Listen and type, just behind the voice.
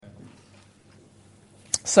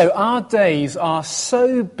So our days are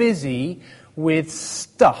so busy with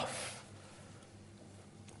stuff.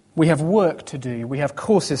 We have work to do, we have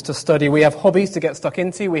courses to study, we have hobbies to get stuck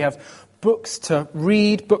into, we have books to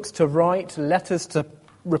read, books to write, letters to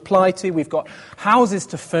reply to, we've got houses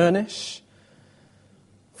to furnish,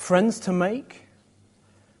 friends to make,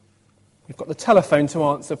 we've got the telephone to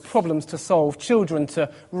answer, problems to solve, children to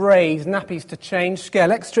raise, nappies to change, Scale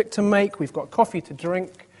Electric to make, we've got coffee to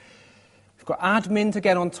drink, we've got admin to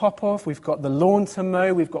get on top of, we've got the lawn to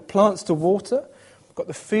mow, we've got plants to water, we've got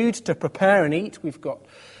the food to prepare and eat, we've got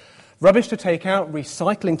rubbish to take out,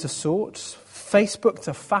 recycling to sort, Facebook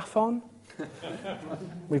to faff on.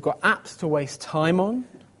 We've got apps to waste time on.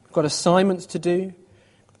 We've got assignments to do,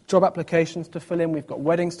 job applications to fill in. We've got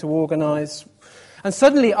weddings to organise. And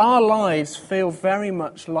suddenly our lives feel very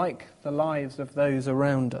much like the lives of those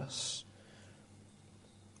around us.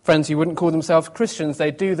 Friends who wouldn't call themselves Christians, they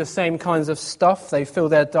do the same kinds of stuff. They fill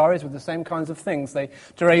their diaries with the same kinds of things. They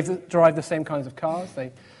drive the same kinds of cars.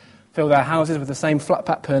 They fill their houses with the same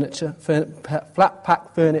flat-pack furniture.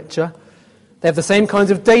 They have the same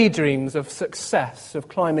kinds of daydreams of success, of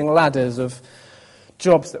climbing ladders, of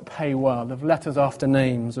jobs that pay well, of letters after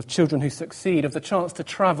names, of children who succeed, of the chance to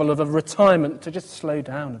travel, of a retirement to just slow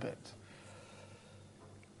down a bit.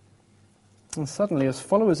 And suddenly, as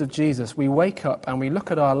followers of Jesus, we wake up and we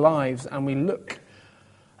look at our lives and we look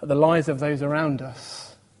at the lives of those around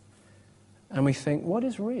us and we think, what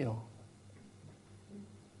is real?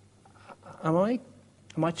 Am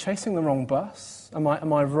I chasing the wrong bus? Am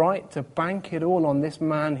I right to bank it all on this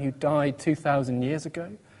man who died 2,000 years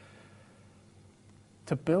ago?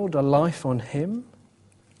 To build a life on him?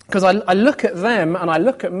 Because I look at them and I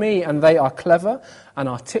look at me and they are clever and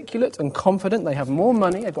articulate and confident. They have more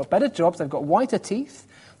money, they've got better jobs, they've got whiter teeth,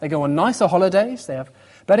 they go on nicer holidays, they have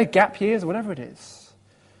better gap years, whatever it is.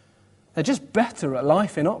 They're just better at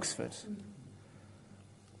life in Oxford. And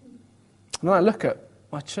then I look at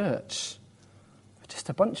my church. Just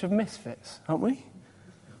a bunch of misfits, aren't we?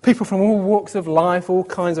 People from all walks of life, all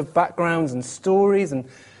kinds of backgrounds and stories and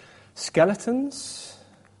skeletons.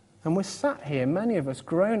 And we're sat here, many of us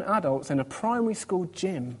grown adults, in a primary school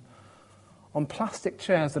gym on plastic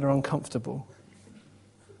chairs that are uncomfortable,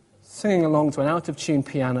 singing along to an out-of-tune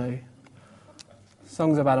piano,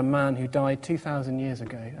 songs about a man who died 2,000 years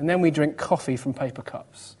ago. And then we drink coffee from paper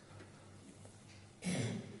cups.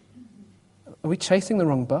 Are we chasing the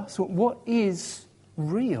wrong bus? What is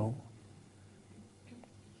real?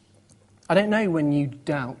 I don't know when you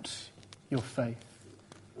doubt your faith.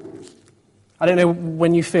 I don't know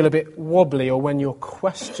when you feel a bit wobbly or when you're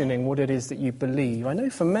questioning what it is that you believe. I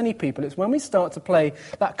know for many people it's when we start to play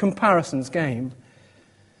that comparisons game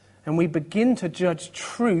and we begin to judge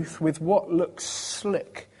truth with what looks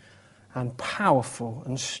slick and powerful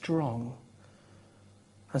and strong.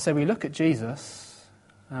 And so we look at Jesus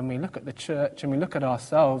and we look at the church and we look at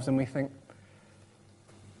ourselves and we think,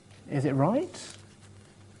 is it right?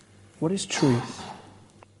 What is truth?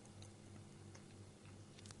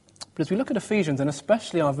 But as we look at Ephesians, and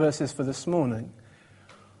especially our verses for this morning,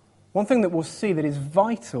 one thing that we'll see that is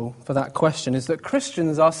vital for that question is that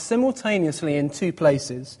Christians are simultaneously in two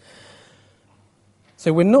places.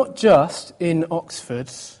 So we're not just in Oxford,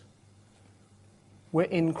 we're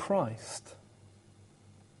in Christ.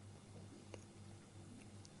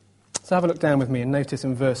 So have a look down with me and notice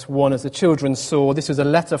in verse 1, as the children saw, this was a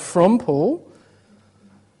letter from Paul.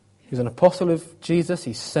 He's an apostle of Jesus,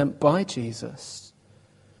 he's sent by Jesus.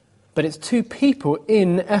 But it's to people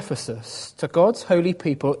in Ephesus, to God's holy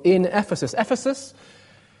people in Ephesus. Ephesus,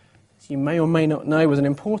 as you may or may not know, was an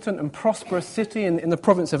important and prosperous city in the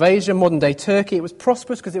province of Asia, modern-day Turkey. It was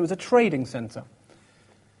prosperous because it was a trading centre.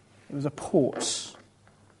 It was a port.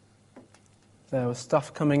 There was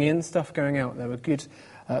stuff coming in, stuff going out. There were good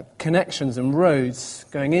connections and roads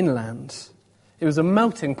going inland. It was a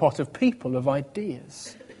melting pot of people, of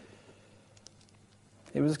ideas.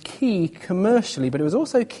 It was key commercially, but it was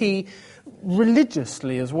also key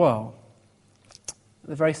religiously as well. At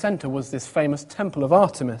the very centre was this famous temple of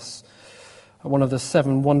Artemis, one of the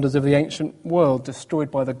 7 wonders of the ancient world,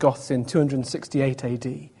 destroyed by the Goths in 268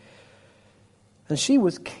 AD. And she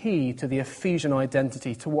was key to the Ephesian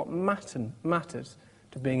identity, to what mattered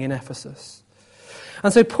to being in Ephesus.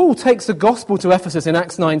 And so Paul takes the gospel to Ephesus in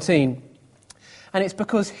Acts 19, and it's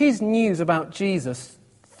because his news about Jesus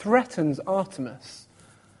threatens Artemis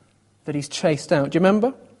that he's chased out. Do you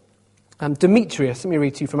remember? Demetrius, let me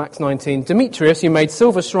read to you from Acts 19. Demetrius, who made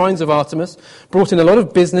silver shrines of Artemis, brought in a lot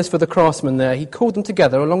of business for the craftsmen there. He called them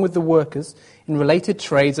together along with the workers in related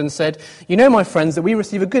trades and said, "You know, my friends, that we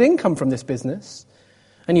receive a good income from this business.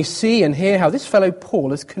 And you see and hear how this fellow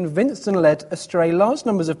Paul has convinced and led astray large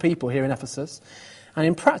numbers of people here in Ephesus and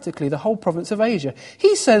in practically the whole province of Asia.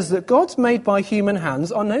 He says that gods made by human hands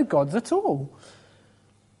are no gods at all.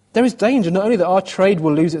 There is danger not only that our trade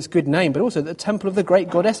will lose its good name, but also that the temple of the great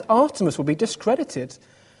goddess Artemis will be discredited,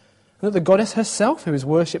 and that the goddess herself, who is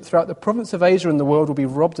worshipped throughout the province of Asia and the world, will be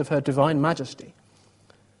robbed of her divine majesty.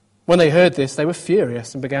 When they heard this, they were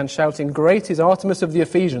furious and began shouting, "Great is Artemis of the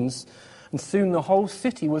Ephesians!" And soon the whole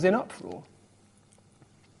city was in uproar.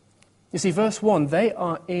 You see, verse 1, they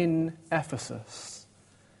are in Ephesus.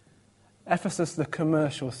 Ephesus, the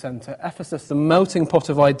commercial centre. Ephesus, the melting pot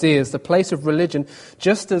of ideas, the place of religion,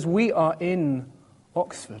 just as we are in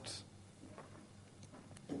Oxford.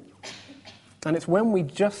 And it's when we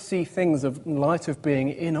just see things in light of being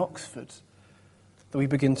in Oxford that we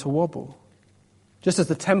begin to wobble. Just as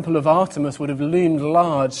the temple of Artemis would have loomed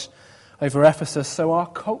large over Ephesus, so our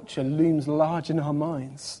culture looms large in our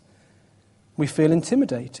minds. We feel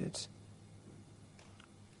intimidated.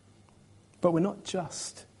 But we're not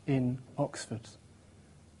just in Oxford.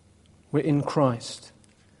 We're in Christ.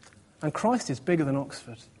 And Christ is bigger than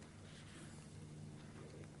Oxford.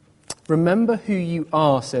 Remember who you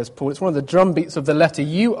are, says Paul. It's one of the drumbeats of the letter.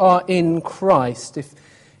 You are in Christ. If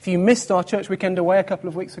you missed our church weekend away a couple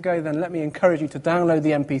of weeks ago, then let me encourage you to download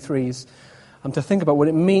the MP3s and to think about what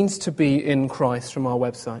it means to be in Christ from our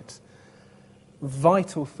website.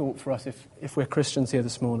 Vital thought for us if we're Christians here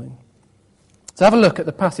this morning. So have a look at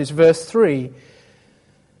the passage, verse 3.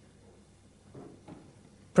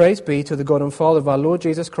 Praise be to the God and Father of our Lord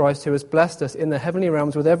Jesus Christ, who has blessed us in the heavenly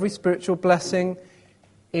realms with every spiritual blessing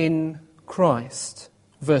in Christ.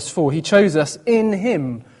 Verse 4, he chose us in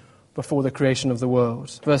him before the creation of the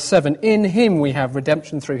world. Verse 7, in him we have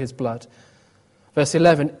redemption through his blood. Verse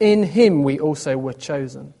 11, in him we also were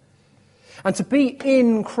chosen. And to be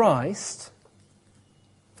in Christ,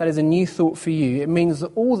 that is a new thought for you. It means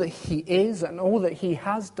that all that he is and all that he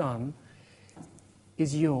has done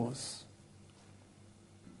is yours.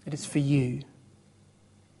 It is for you.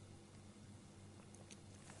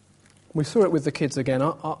 We saw it with the kids again.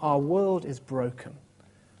 Our world is broken.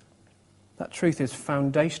 That truth is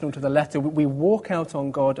foundational to the letter. We walk out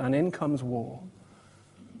on God and in comes war.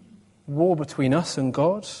 War between us and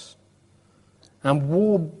God, and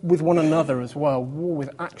war with one another as well. War with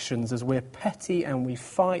actions as we're petty and we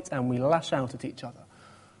fight and we lash out at each other.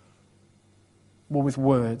 War with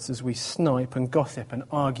words as we snipe and gossip and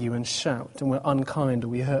argue and shout and we're unkind or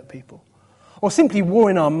we hurt people. Or simply war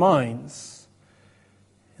in our minds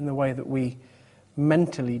in the way that we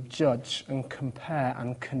mentally judge and compare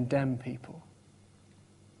and condemn people.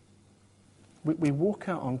 We walk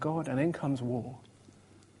out on God and in comes war.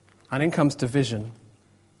 And in comes division.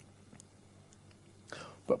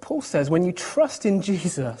 But Paul says when you trust in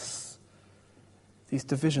Jesus, these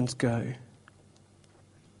divisions go.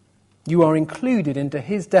 You are included into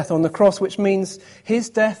his death on the cross, which means his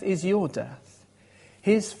death is your death.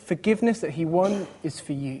 His forgiveness that he won is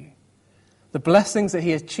for you. The blessings that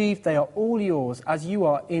he achieved, they are all yours as you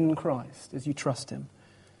are in Christ, as you trust him.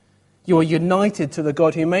 You are united to the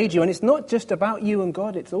God who made you, and it's not just about you and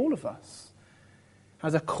God, it's all of us.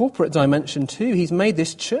 Has a corporate dimension too. He's made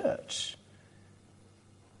this church.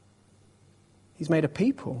 He's made a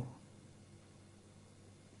people.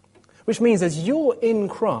 Which means as you're in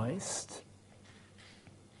Christ,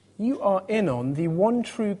 you are in on the one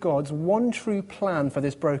true God's one true plan for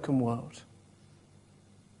this broken world.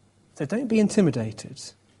 So don't be intimidated.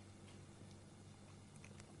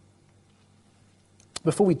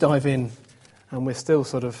 Before we dive in, and we're still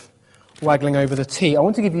sort of waggling over the tea, I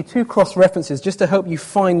want to give you two cross references just to help you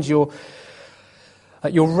find your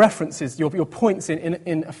references, your points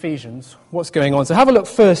in Ephesians, what's going on. So have a look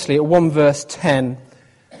firstly at 1 verse 10,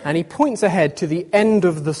 and he points ahead to the end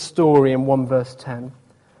of the story in 1 verse 10.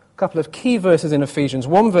 A couple of key verses in Ephesians.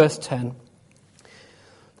 1 verse 10,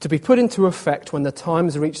 to be put into effect when the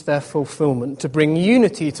times reach their fulfillment, to bring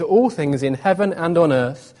unity to all things in heaven and on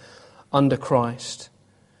earth under Christ.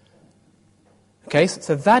 Okay,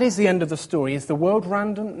 so that is the end of the story. Is the world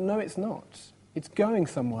random? No, it's not. It's going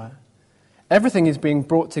somewhere. Everything is being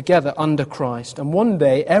brought together under Christ, and one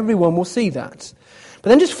day everyone will see that. But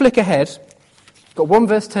then just flick ahead. Got 1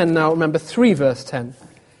 verse 10 now, remember 3 verse 10. Do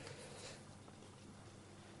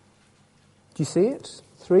you see it?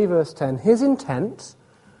 3 verse 10. His intent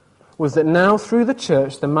was that now through the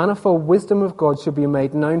church the manifold wisdom of God should be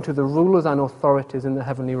made known to the rulers and authorities in the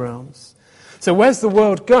heavenly realms. So where's the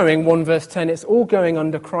world going? 1 verse 10, it's all going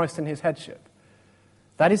under Christ and his headship.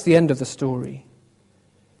 That is the end of the story.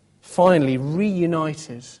 Finally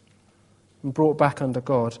reunited and brought back under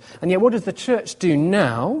God. And yet what does the church do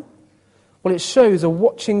now? Well, it shows a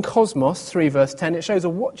watching cosmos, 3 verse 10, it shows a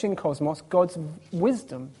watching cosmos, God's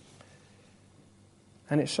wisdom.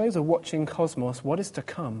 And it shows a watching cosmos what is to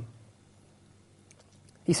come.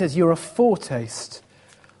 He says, you're a foretaste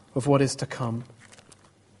of what is to come.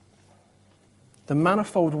 The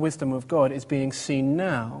manifold wisdom of God is being seen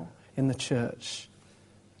now in the church.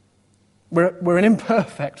 We're an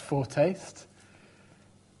imperfect foretaste,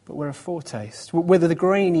 but we're a foretaste. We're the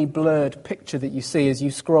grainy, blurred picture that you see as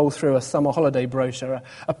you scroll through a summer holiday brochure,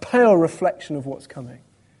 a pale reflection of what's coming.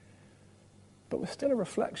 But we're still a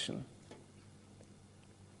reflection.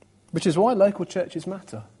 Which is why local churches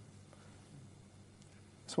matter.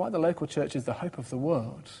 It's why the local church is the hope of the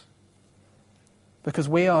world. Because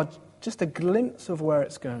we are just a glimpse of where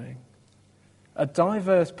it's going. A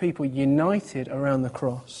diverse people united around the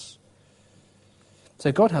cross.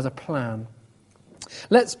 So God has a plan.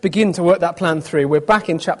 Let's begin to work that plan through. We're back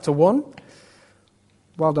in chapter 1.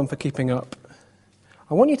 Well done for keeping up.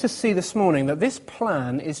 I want you to see this morning that this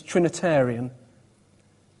plan is Trinitarian.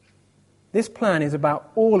 This plan is about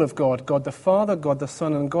all of God, God the Father, God the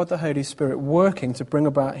Son, and God the Holy Spirit working to bring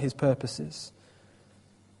about his purposes.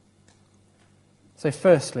 So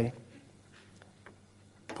firstly,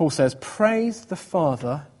 Paul says, praise the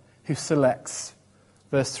Father who selects,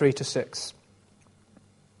 verse 3 to 6.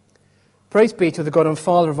 Praise be to the God and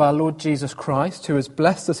Father of our Lord Jesus Christ, who has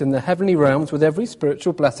blessed us in the heavenly realms with every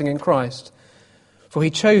spiritual blessing in Christ. For he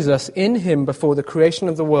chose us in him before the creation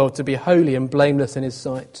of the world to be holy and blameless in his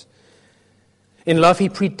sight. In love he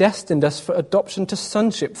predestined us for adoption to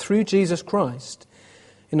sonship through Jesus Christ,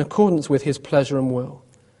 in accordance with his pleasure and will,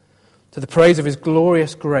 to the praise of his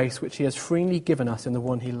glorious grace which he has freely given us in the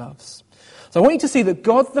one he loves. So I want you to see that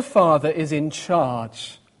God the Father is in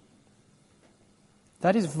charge.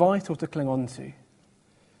 That is vital to cling on to.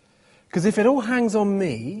 Because if it all hangs on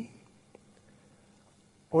me,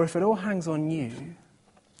 or if it all hangs on you,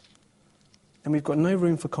 then we've got no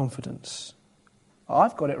room for confidence.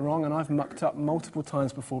 I've got it wrong and I've mucked up multiple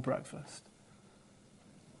times before breakfast.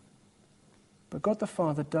 But God the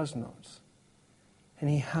Father does not. And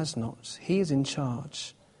he has not. He is in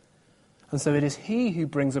charge. And so it is he who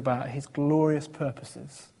brings about his glorious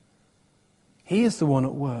purposes. He is the one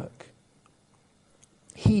at work.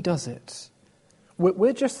 He does it.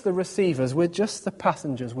 We're just the receivers. We're just the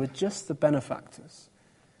passengers. We're just the benefactors.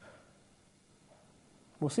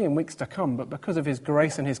 We'll see in weeks to come, but because of his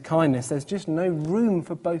grace and his kindness, there's just no room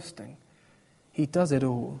for boasting. He does it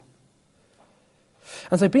all.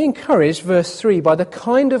 And so be encouraged, verse 3, by the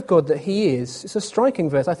kind of God that he is. It's a striking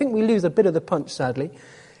verse. I think we lose a bit of the punch, sadly,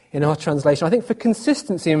 in our translation. I think for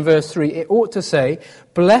consistency in verse 3, it ought to say,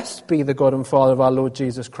 blessed be the God and Father of our Lord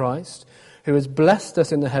Jesus Christ, who has blessed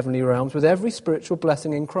us in the heavenly realms with every spiritual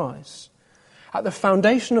blessing in Christ. At the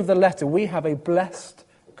foundation of the letter, we have a blessed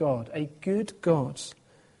God, a good God.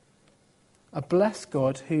 A blessed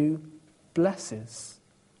God who blesses.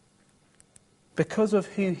 Because of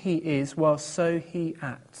who he is, well, so he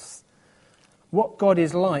acts. What God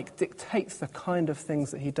is like dictates the kind of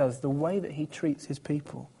things that he does, the way that he treats his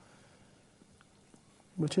people.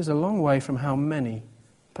 Which is a long way from how many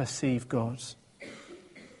perceive God.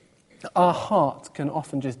 Our heart can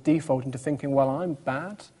often just default into thinking, well, I'm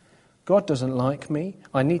bad. God doesn't like me.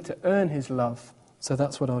 I need to earn his love, so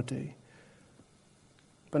that's what I'll do.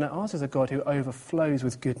 But now ours is a God who overflows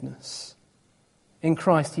with goodness. In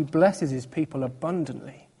Christ, he blesses his people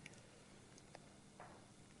abundantly.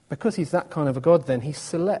 Because he's that kind of a God, then, he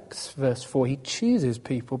selects, verse 4, he chooses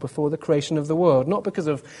people before the creation of the world, not because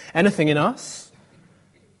of anything in us,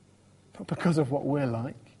 not because of what we're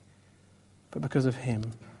like, but because of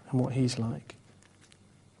him and what he's like.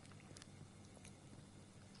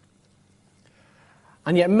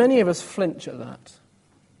 And yet many of us flinch at that.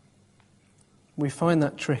 We find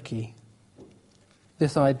that tricky.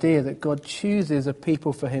 This idea that God chooses a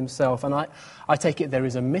people for himself. And I take it there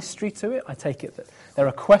is a mystery to it. I take it that there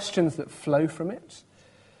are questions that flow from it.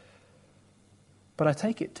 But I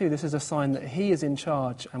take it too, this is a sign that he is in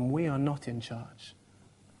charge and we are not in charge.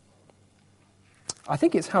 I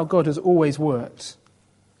think it's how God has always worked.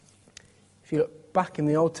 If you look back in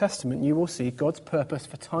the Old Testament, you will see God's purpose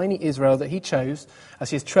for tiny Israel that he chose as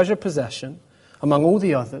his treasured possession among all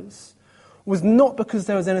the others was not because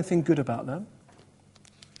there was anything good about them,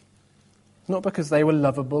 not because they were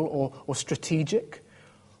lovable or strategic,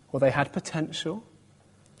 or they had potential,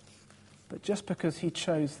 but just because he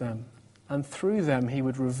chose them, and through them he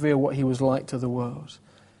would reveal what he was like to the world.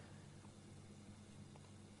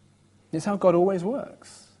 It's how God always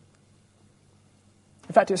works.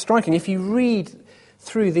 In fact, it's striking. If you read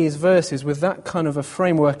through these verses with that kind of a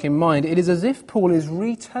framework in mind, it is as if Paul is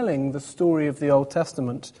retelling the story of the Old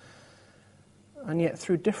Testament, and yet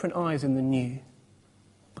through different eyes in the new.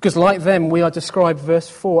 Because like them, we are described, verse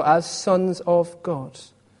 4, as sons of God.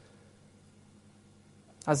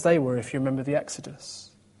 As they were, if you remember the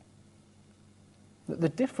Exodus. The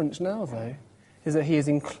difference now, though, is that he has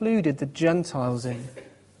included the Gentiles in.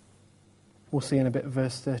 We'll see in a bit,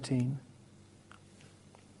 verse 13.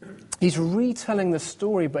 He's retelling the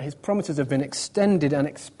story, but his promises have been extended and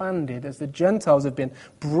expanded as the Gentiles have been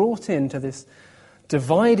brought into this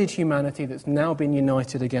divided humanity that's now been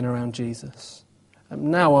united again around Jesus. And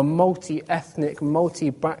now a multi-ethnic,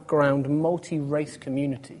 multi-background, multi-race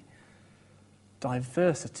community.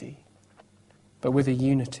 Diversity, but with a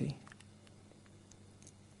unity.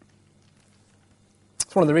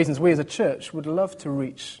 It's one of the reasons we as a church would love to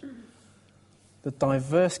reach the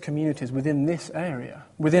diverse communities within this area,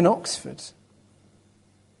 within Oxford.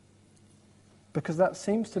 Because that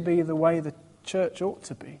seems to be the way the church ought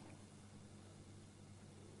to be.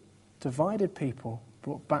 Divided people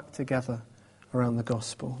brought back together around the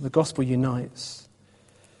gospel. The gospel unites.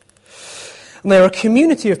 And they're a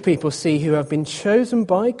community of people, see, who have been chosen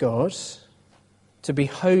by God to be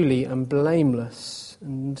holy and blameless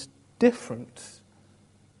and different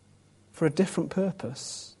for a different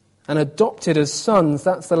purpose. And adopted as sons,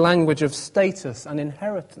 that's the language of status and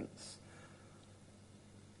inheritance.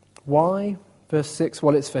 Why? Verse 6,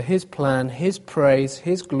 well, it's for his plan, his praise,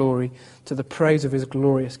 his glory, to the praise of his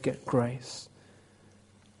glorious grace.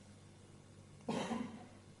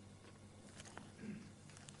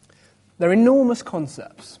 They're enormous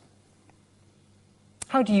concepts.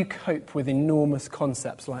 How do you cope with enormous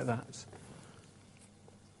concepts like that?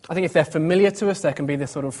 I think if they're familiar to us, there can be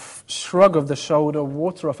this sort of shrug of the shoulder,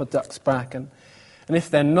 water off a duck's back. And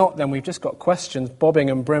if they're not, then we've just got questions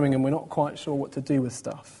bobbing and brimming and we're not quite sure what to do with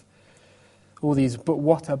stuff. All these but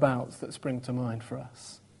what-abouts that spring to mind for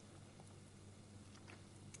us.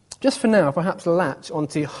 Just for now, perhaps latch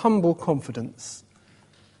onto humble confidence.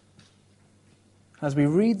 As we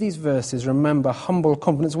read these verses, remember humble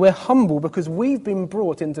confidence. We're humble because we've been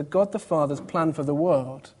brought into God the Father's plan for the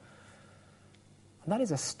world. And that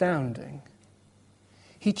is astounding.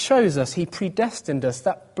 He chose us. He predestined us.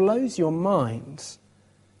 That blows your mind.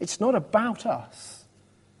 It's not about us.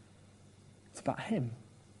 It's about him.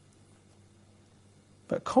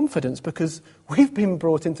 But confidence because we've been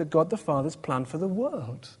brought into God the Father's plan for the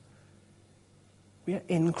world. We are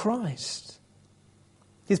in Christ.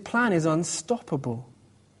 His plan is unstoppable.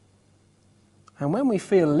 And when we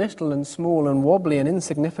feel little and small and wobbly and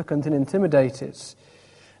insignificant and intimidated,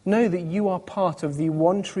 know that you are part of the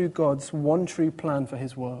one true God's one true plan for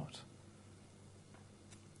his world.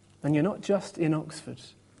 And you're not just in Oxford.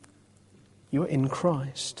 You're in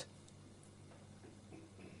Christ.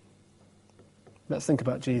 Let's think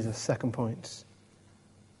about Jesus. Second point.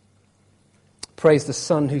 Praise the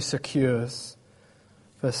Son who secures.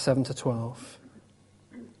 Verse 7 to 12.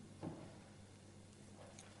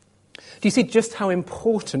 Do you see just how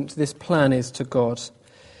important this plan is to God?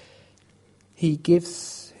 He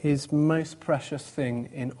gives his most precious thing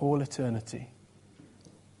in all eternity.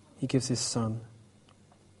 He gives his Son.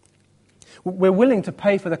 We're willing to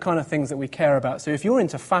pay for the kind of things that we care about. So if you're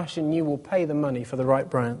into fashion, you will pay the money for the right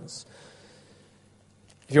brands.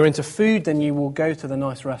 If you're into food, then you will go to the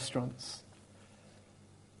nice restaurants.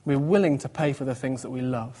 We're willing to pay for the things that we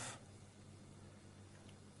love.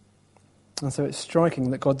 And so it's striking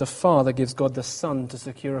that God the Father gives God the Son to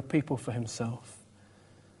secure a people for himself,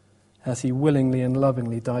 as he willingly and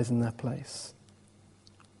lovingly dies in their place.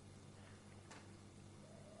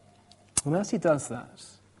 And as he does that,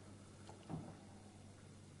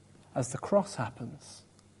 as the cross happens,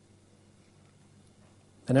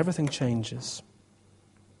 then everything changes.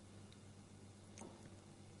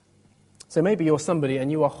 So maybe you're somebody and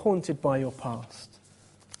you are haunted by your past.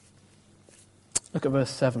 Look at verse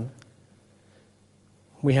 7.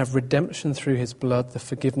 We have redemption through his blood, the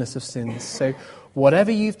forgiveness of sins. So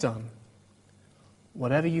whatever you've done,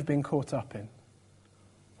 whatever you've been caught up in,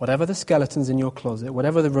 whatever the skeletons in your closet,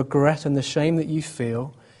 whatever the regret and the shame that you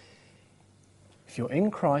feel, if you're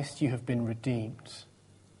in Christ, you have been redeemed.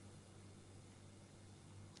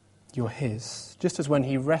 You're his. Just as when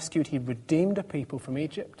he redeemed a people from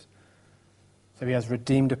Egypt, so he has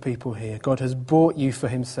redeemed a people here. God has bought you for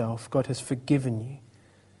himself. God has forgiven you.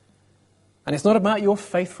 And it's not about your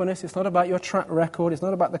faithfulness. It's not about your track record. It's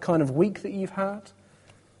not about the kind of week that you've had.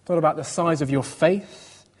 It's not about the size of your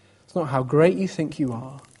faith. It's not how great you think you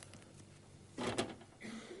are.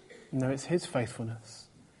 No, it's his faithfulness.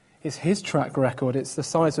 It's his track record. It's the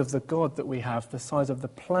size of the God that we have, the size of the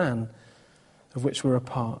plan of which we're a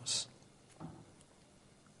part.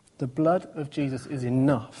 The blood of Jesus is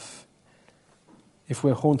enough if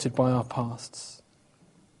we're haunted by our pasts.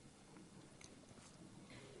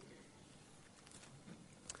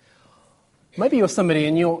 Maybe you're somebody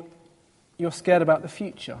and you're scared about the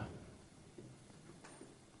future.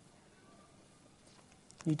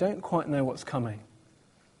 You don't quite know what's coming.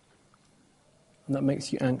 And that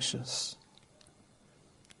makes you anxious.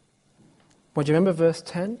 Well, do you remember verse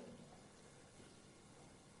 10?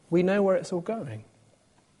 We know where it's all going.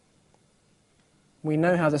 We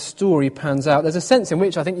know how the story pans out. There's a sense in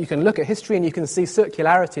which I think you can look at history and you can see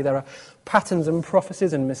circularity. There are patterns and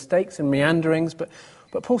prophecies and mistakes and meanderings, but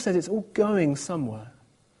Paul says it's all going somewhere.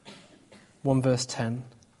 1 verse 10.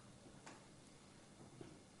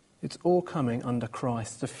 It's all coming under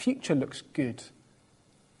Christ. The future looks good.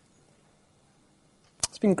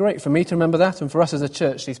 It's been great for me to remember that, and for us as a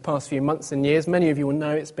church these past few months and years. Many of you will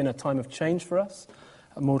know it's been a time of change for us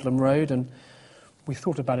at Magdalen Road, and we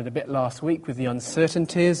thought about it a bit last week with the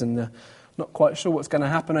uncertainties and the not quite sure what's going to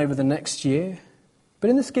happen over the next year.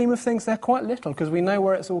 But in the scheme of things, they're quite little because we know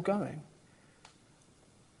where it's all going.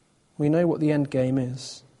 We know what the end game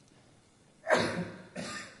is.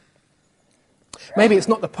 Maybe it's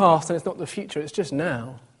not the past and it's not the future, it's just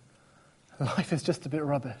now. Life is just a bit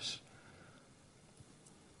rubbish.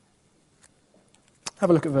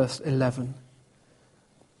 Have a look at verse 11.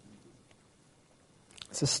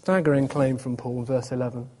 It's a staggering claim from Paul in verse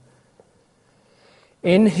 11.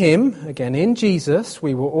 In him, again in Jesus,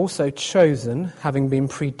 we were also chosen, having been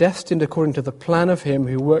predestined according to the plan of him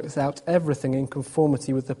who works out everything in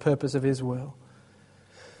conformity with the purpose of his will.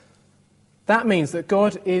 That means that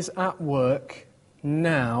God is at work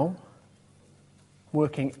now,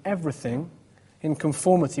 working everything in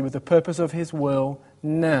conformity with the purpose of his will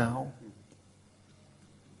now.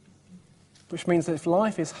 Which means that if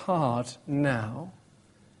life is hard now,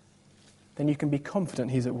 then you can be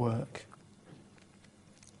confident he's at work.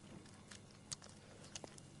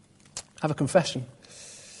 I have a confession.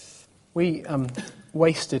 We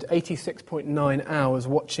wasted 86.9 hours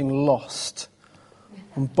watching Lost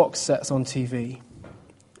on box sets on TV.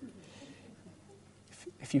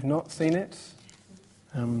 If you've not seen it,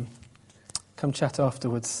 come chat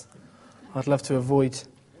afterwards. I'd love to avoid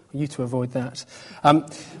that.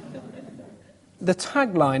 The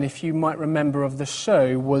tagline, if you might remember, of the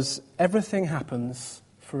show was, "Everything happens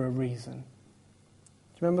for a reason."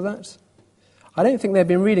 Do you remember that? I don't think they'd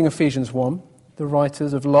been reading Ephesians 1, the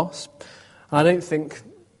writers of Lost. I don't think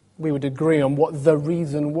we would agree on what the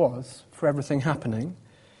reason was for everything happening.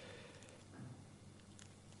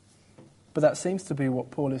 But that seems to be what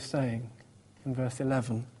Paul is saying in verse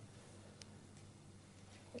 11.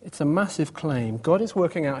 It's a massive claim. God is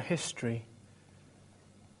working out history.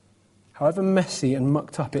 However messy and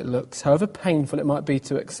mucked up it looks, however painful it might be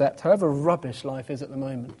to accept, however rubbish life is at the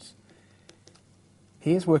moment,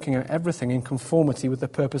 he is working out everything in conformity with the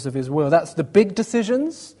purpose of his will. That's the big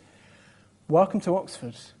decisions. Welcome to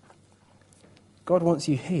Oxford. God wants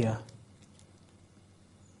you here.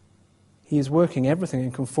 He is working everything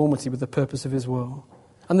in conformity with the purpose of his will.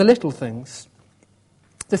 And the little things.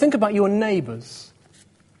 To think about your neighbours,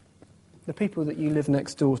 the people that you live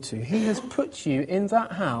next door to. He has put you in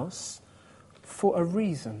that house for a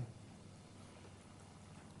reason.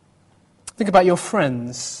 Think about your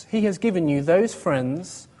friends. He has given you those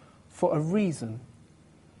friends for a reason.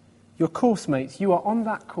 Your course mates, you are on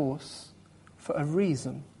that course for a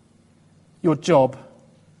reason. Your job,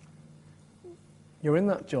 you're in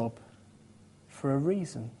that job for a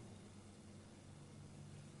reason.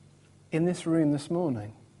 In this room this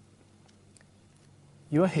morning,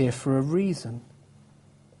 you are here for a reason.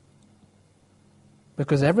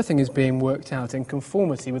 Because everything is being worked out in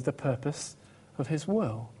conformity with the purpose of his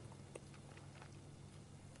will.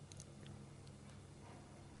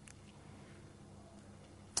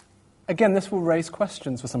 Again, this will raise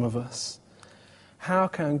questions for some of us. How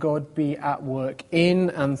can God be at work in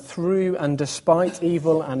and through and despite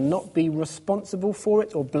evil and not be responsible for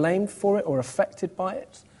it or blamed for it or affected by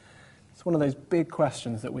it? It's one of those big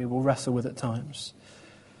questions that we will wrestle with at times.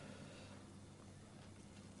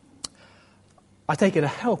 I take it a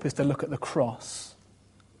help is to look at the cross.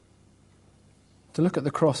 To look at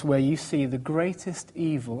the cross where you see the greatest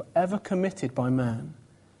evil ever committed by man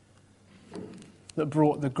that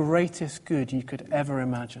brought the greatest good you could ever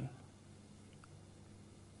imagine.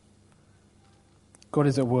 God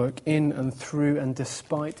is at work in and through and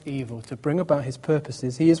despite evil to bring about his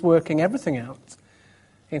purposes. He is working everything out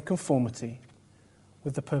in conformity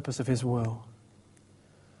with the purpose of his will.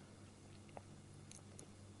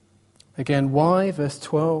 Again, why? Verse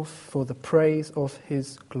 12, for the praise of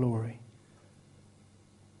his glory.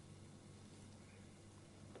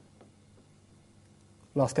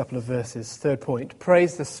 Last couple of verses, third point.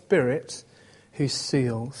 Praise the Spirit who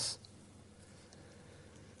seals.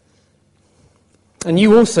 And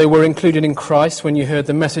you also were included in Christ when you heard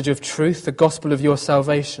the message of truth, the gospel of your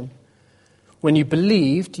salvation. When you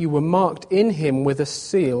believed, you were marked in him with a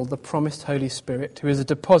seal, the promised Holy Spirit, who is a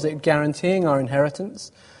deposit guaranteeing our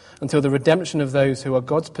inheritance until the redemption of those who are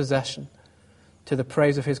God's possession, to the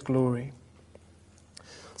praise of his glory.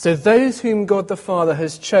 So those whom God the Father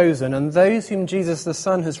has chosen and those whom Jesus the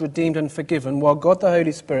Son has redeemed and forgiven, while God the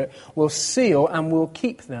Holy Spirit will seal and will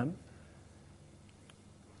keep them,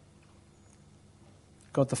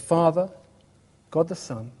 God the Father, God the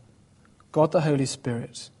Son, God the Holy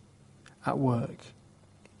Spirit at work.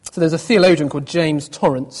 So there's a theologian called James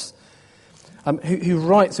Torrance who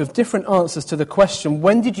writes with different answers to the question,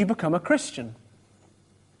 when did you become a Christian?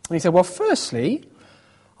 And he said, well, firstly,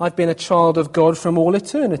 I've been a child of God from all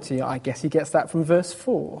eternity. I guess he gets that from verse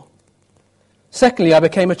 4. Secondly, I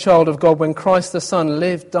became a child of God when Christ the Son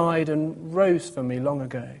lived, died and rose for me long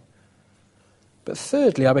ago. But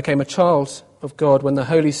thirdly, I became a child of God when the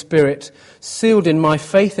Holy Spirit sealed in my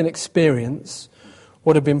faith and experience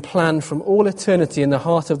what had been planned from all eternity in the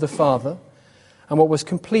heart of the Father and what was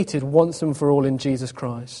completed once and for all in Jesus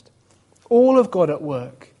Christ. All of God at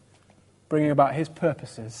work, bringing about his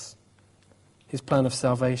purposes, his plan of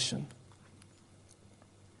salvation.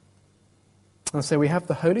 And so we have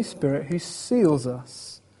the Holy Spirit who seals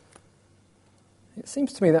us. It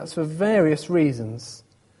seems to me that's for various reasons.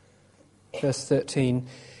 Verse 13.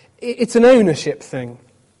 It's an ownership thing.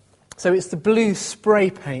 So it's the blue spray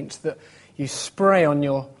paint that you spray on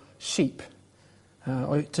your sheep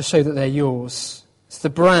to show that they're yours. It's the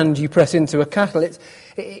brand you press into a cattle. It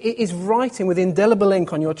is writing with indelible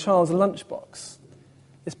ink on your child's lunchbox.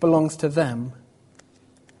 This belongs to them.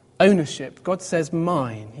 Ownership. God says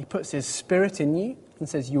mine. He puts his Spirit in you and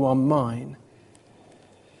says you are mine.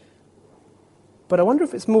 But I wonder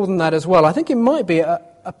if it's more than that as well. I think it might be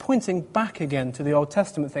a pointing back again to the Old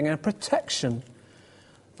Testament thing, and a protection.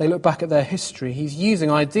 They look back at their history. He's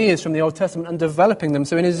using ideas from the Old Testament and developing them.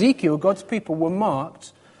 So in Ezekiel, God's people were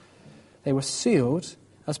marked, they were sealed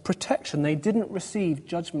as protection. They didn't receive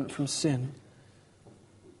judgment from sin.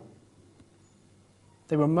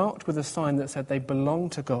 They were marked with a sign that said they belong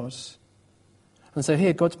to God. And so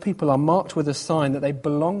here, God's people are marked with a sign that they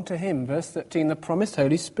belong to him. Verse 13, the promised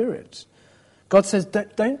Holy Spirit. God says,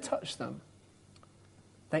 don't touch them.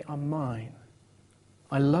 They are mine.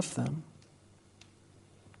 I love them.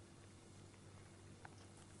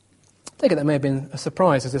 I take it that may have been a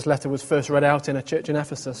surprise as this letter was first read out in a church in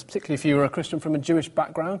Ephesus, particularly if you were a Christian from a Jewish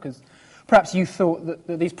background, because perhaps you thought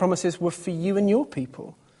that these promises were for you and your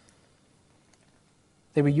people.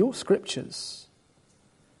 They were your scriptures.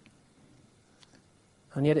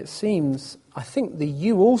 And yet it seems, I think the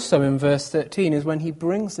you also in verse 13 is when he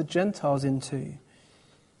brings the Gentiles into.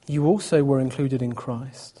 You also were included in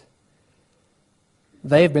Christ.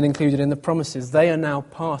 They have been included in the promises. They are now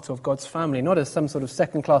part of God's family, not as some sort of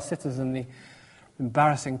second-class citizen, the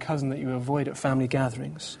embarrassing cousin that you avoid at family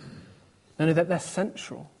gatherings. No, that they're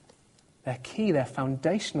central. They're key. They're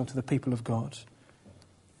foundational to the people of God.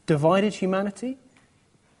 Divided humanity,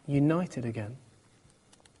 united again.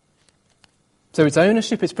 So it's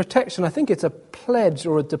ownership, it's protection. I think it's a pledge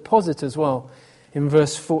or a deposit as well. In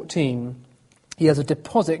verse 14, he has a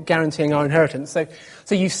deposit guaranteeing our inheritance.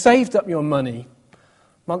 So you saved up your money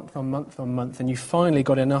month on month on month, and you finally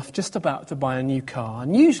got enough just about to buy a new car.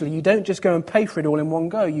 And usually you don't just go and pay for it all in one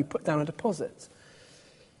go. You put down a deposit.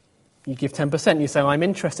 You give 10%. You say, I'm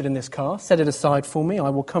interested in this car. Set it aside for me. I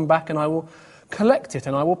will come back and I will collect it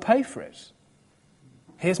and I will pay for it.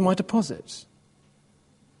 Here's my deposit.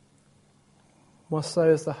 Well, so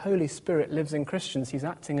as the Holy Spirit lives in Christians, he's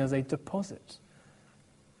acting as a deposit.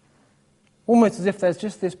 Almost as if there's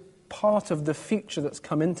just this part of the future that's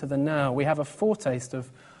come into the now. We have a foretaste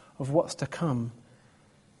of what's to come.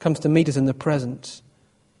 Comes to meet us in the present.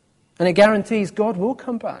 And it guarantees God will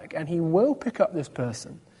come back and he will pick up this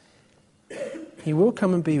person. He will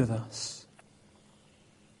come and be with us.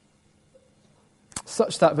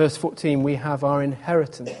 Such that, verse 14, we have our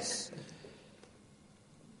inheritance,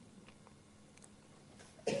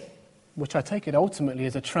 which I take it ultimately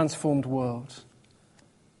is a transformed world.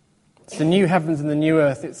 It's the new heavens and the new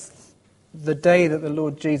earth. It's the day that the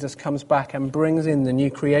Lord Jesus comes back and brings in the new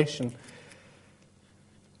creation.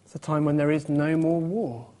 It's a time when there is no more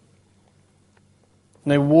war.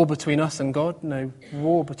 No war between us and God, no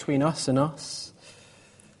war between us and us.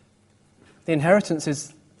 The inheritance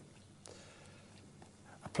is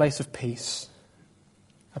a place of peace,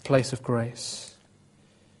 a place of grace.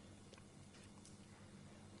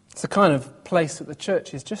 It's the kind of place that the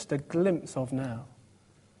church is just a glimpse of now.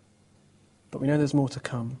 but we know there's more to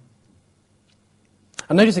come.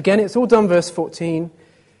 And notice again, it's all done, verse 14. Do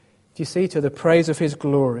you see? To the praise of his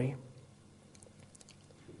glory.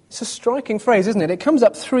 It's a striking phrase, isn't it? It comes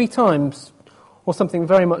up 3 times, or something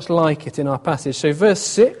very much like it in our passage. So verse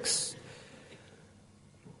 6,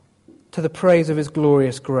 to the praise of his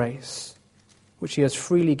glorious grace, which he has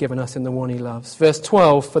freely given us in the one he loves. Verse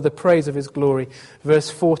 12, for the praise of his glory. Verse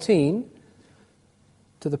 14,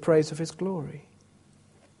 to the praise of his glory.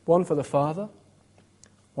 One for the Father,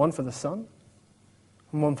 one for the Son,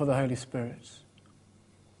 and one for the Holy Spirit.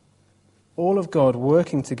 All of God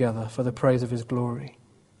working together for the praise of his glory.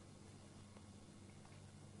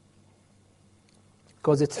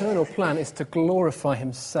 God's eternal plan is to glorify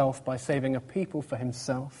himself by saving a people for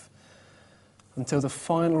himself until the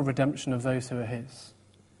final redemption of those who are his.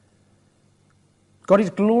 God is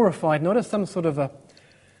glorified not as some sort of a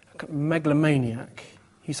megalomaniac.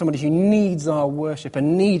 He's somebody who needs our worship, a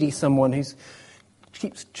needy someone who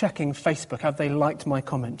keeps checking Facebook, have they liked my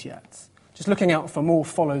comment yet? Just looking out for more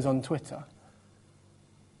follows on Twitter.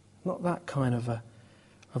 Not that kind of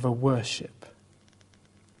a worship.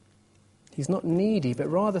 He's not needy, but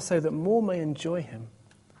rather so that more may enjoy him.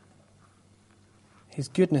 His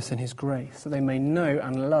goodness and his grace, so they may know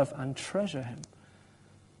and love and treasure him.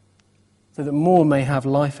 So that more may have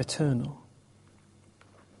life eternal.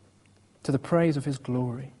 To the praise of his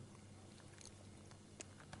glory.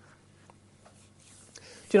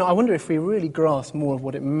 Do you know, I wonder if we really grasp more of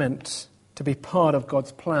what it meant to be part of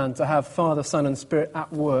God's plan, to have Father, Son and Spirit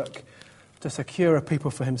at work, to secure a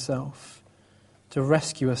people for himself, to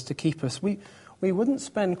rescue us, to keep us. We wouldn't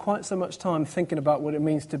spend quite so much time thinking about what it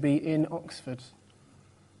means to be in Oxford.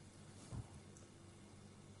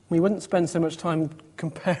 We wouldn't spend so much time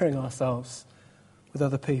comparing ourselves with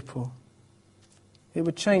other people. It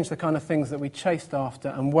would change the kind of things that we chased after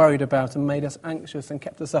and worried about and made us anxious and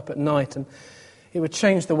kept us up at night. And it would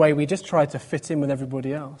change the way we just tried to fit in with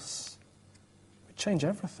everybody else. It would change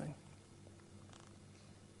everything.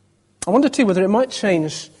 I wonder too whether it might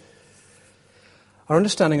change our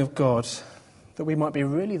understanding of God, that we might be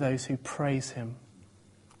really those who praise him.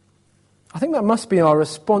 I think that must be our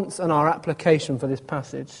response and our application for this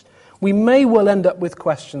passage. We may well end up with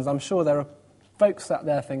questions. I'm sure there are folks sat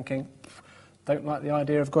there thinking, don't like the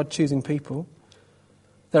idea of God choosing people.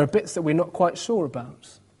 There are bits that we're not quite sure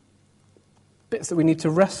about. Bits that we need to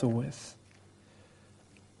wrestle with.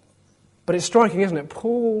 But it's striking, isn't it?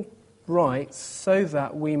 Paul writes so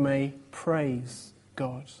that we may praise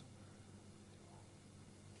God.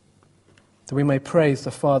 That we may praise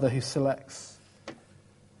the Father who selects,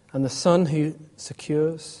 and the Son who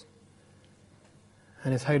secures,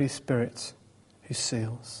 and his Holy Spirit who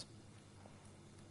seals.